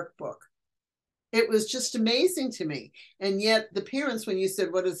shark book, it was just amazing to me. And yet the parents, when you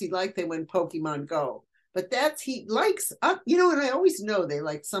said, what does he like? They went Pokemon Go. But he likes, you know, and I always know they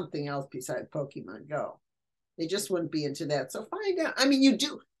like something else besides Pokemon Go. They just wouldn't be into that. So find out. I mean, you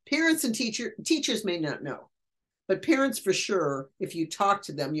do. Parents and teachers may not know. But parents, for sure, if you talk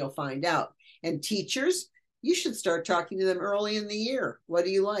to them, you'll find out. And teachers, you should start talking to them early in the year. What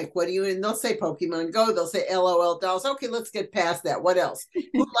do you like? And they'll say Pokemon Go. They'll say LOL dolls. Okay, let's get past that. What else?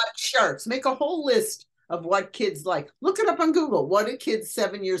 Who likes sharks? Make a whole list of what kids like. Look it up on Google. What do kids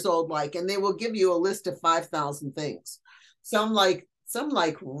 7 years old like? And they will give you a list of 5,000 things. Some like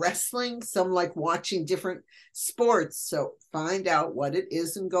wrestling, some like watching different sports. So find out what it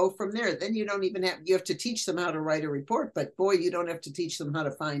is and go from there. Then you have to teach them how to write a report, but boy, you don't have to teach them how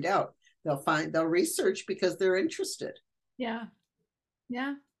to find out. They'll research because they're interested. Yeah.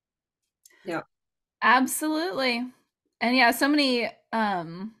 Yeah. Yeah. Absolutely. And yeah, so many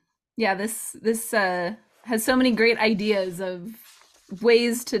this has so many great ideas of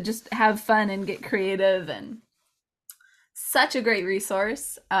ways to just have fun and get creative, and such a great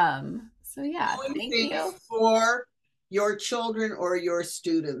resource. So yeah, thank you. For your children or your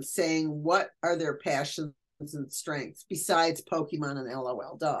students, saying what are their passions and strengths besides Pokemon and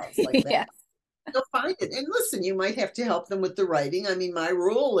LOL dolls, like that. Yes. They'll find it. And listen, you might have to help them with the writing. I mean, my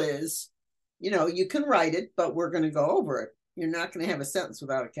rule is, you know, you can write it, but we're going to go over it. You're not going to have a sentence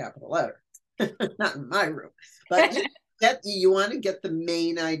without a capital letter. Not in my room. But you want to get the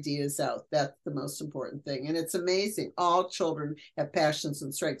main ideas out. That's the most important thing. And it's amazing. All children have passions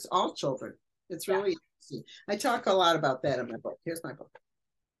and strengths. All children. It's really easy. I talk a lot about that in my book. Here's my book.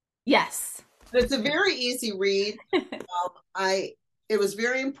 Yes. It's a very easy read. It was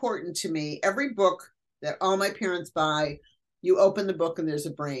very important to me. Every book that all my parents buy, you open the book and there's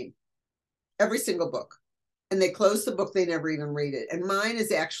a brain. Every single book. And they close the book, they never even read it. And mine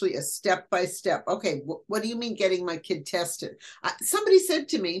is actually a step-by-step. Okay, what do you mean getting my kid tested? Somebody said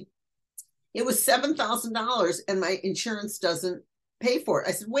to me, it was $7,000 and my insurance doesn't pay for it.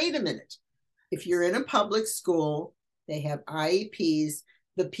 I said, wait a minute. If you're in a public school, they have IEPs.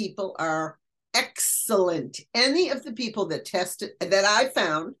 The people are excellent. Any of the people that tested, that I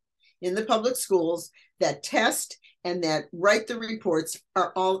found in the public schools that test and that write the reports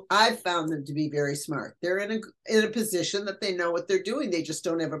are all, I've found them to be very smart. They're in a position that they know what they're doing. They just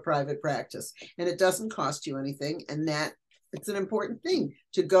don't have a private practice, and it doesn't cost you anything. And that it's an important thing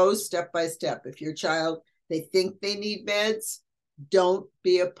to go step by step. If your child, they think they need meds, don't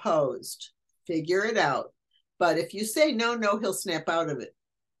be opposed. Figure it out. But if you say, no, he'll snap out of it,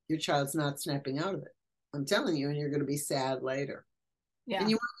 your child's not snapping out of it. I'm telling you, and you're going to be sad later. Yeah. And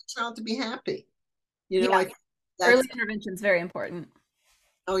you want your child to be happy. You know, Early That's intervention is very important.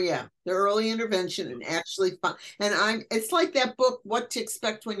 Oh yeah, the early intervention and actually fun. And it's like that book, What to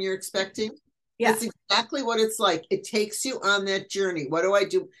Expect When You're Expecting. Yeah. That's exactly what it's like. It takes you on that journey. What do I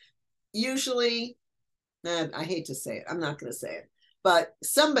do? Usually, I hate to say it. I'm not going to say it, but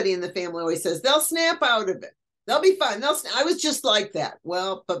somebody in the family always says they'll snap out of it. They'll be fine. I was just like that.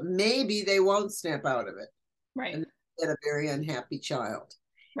 Well, but maybe they won't snap out of it, Right. and get a very unhappy child.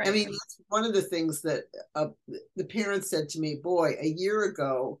 I Right. mean, that's one of the things that the parents said to me, boy, a year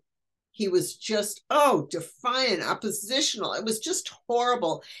ago, he was just, defiant, oppositional. It was just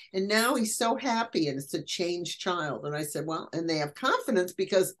horrible. And now he's so happy and it's a changed child. And I said, well, and they have confidence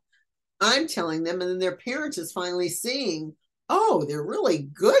because I'm telling them, and then their parents is finally seeing, oh, they're really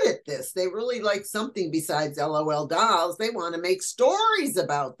good at this. They really like something besides LOL dolls. They want to make stories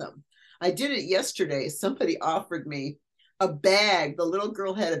about them. I did it yesterday. Somebody offered me a bag. The little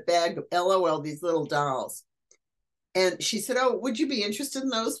girl had a bag of LOL, these little dolls. And she said, oh, would you be interested in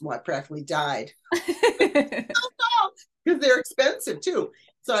those? Well, I practically died because they're expensive too.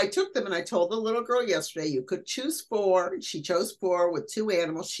 So I took them and I told the little girl yesterday, you could choose four. She chose four with two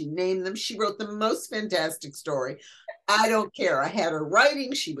animals. She named them. She wrote the most fantastic story. I don't care. I had her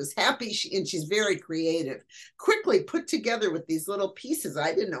writing. She was happy. And she's very creative. Quickly put together with these little pieces.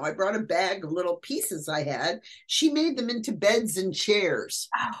 I didn't know. I brought a bag of little pieces I had. She made them into beds and chairs.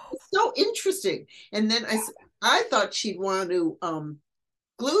 It's so interesting. And then I thought she'd want to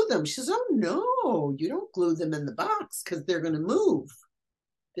glue them. She says, oh, no, you don't glue them in the box because they're going to move.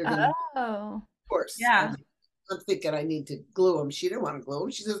 They're going to, Oh, of course. yeah. I'm thinking I need to glue them. She didn't want to glue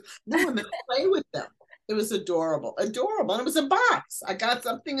them. She says, no, I'm going to play with them. It was adorable, adorable. And it was a box. I got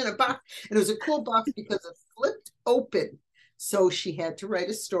something in a box. And it was a cool box because it flipped open. So she had to write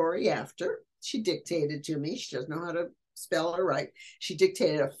a story after. She dictated to me. She doesn't know how to spell or write. She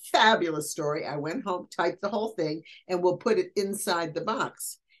dictated a fabulous story. I went home, typed the whole thing, and we'll put it inside the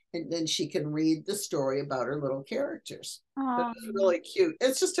box. And then she can read the story about her little characters. But it was really cute.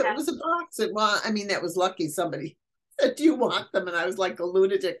 It's just, it was a box. And well, I mean, that was lucky. Somebody said, do you want them? And I was like a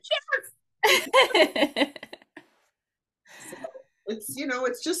lunatic. Yes. So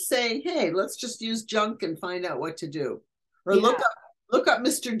it's just saying, hey, let's just use junk and find out what to do. Or look up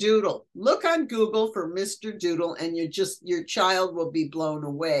Mr. Doodle. Look on Google for Mr. Doodle and your child will be blown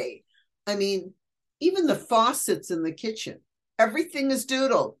away. I mean, even the faucets in the kitchen, everything is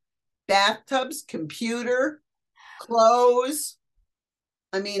doodled. Bathtubs, computer, clothes.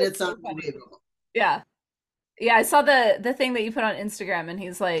 I mean, it's unbelievable. Yeah. Yeah, I saw the thing that you put on Instagram and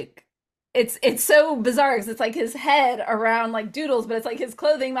he's like it's so bizarre because it's like his head around like doodles, but it's like his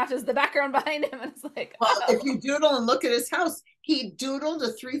clothing matches the background behind him and it's like, well, if you doodle and look at his house, he doodled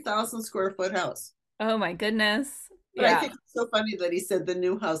a 3,000 square foot house. Oh my goodness. But I think it's so funny that he said the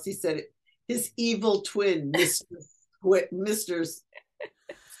new house, he said his evil twin, Mr.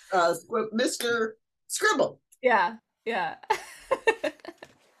 Scribble. Yeah. Yeah.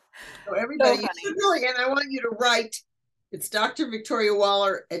 So everybody, and I want you to write, it's Dr. Victoria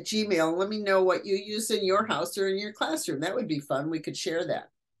Waller at Gmail. Let me know what you use in your house or in your classroom. That would be fun. We could share that.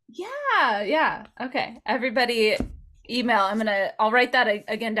 Yeah, yeah. Okay. Everybody email. I'll write that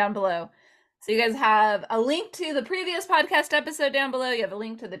again down below. So you guys have a link to the previous podcast episode down below. You have a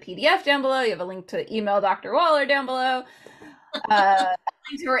link to the PDF down below. You have a link to email Dr. Waller down below. To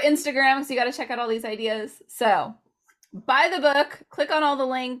her Instagram, so you got to check out all these ideas. So buy the book, click on all the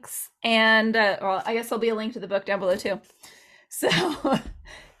links, and well, I guess there'll be a link to the book down below too. So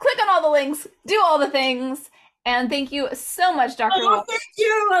click on all the links, do all the things, and thank you so much, Dr. Waller. Thank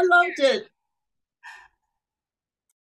you. I loved it.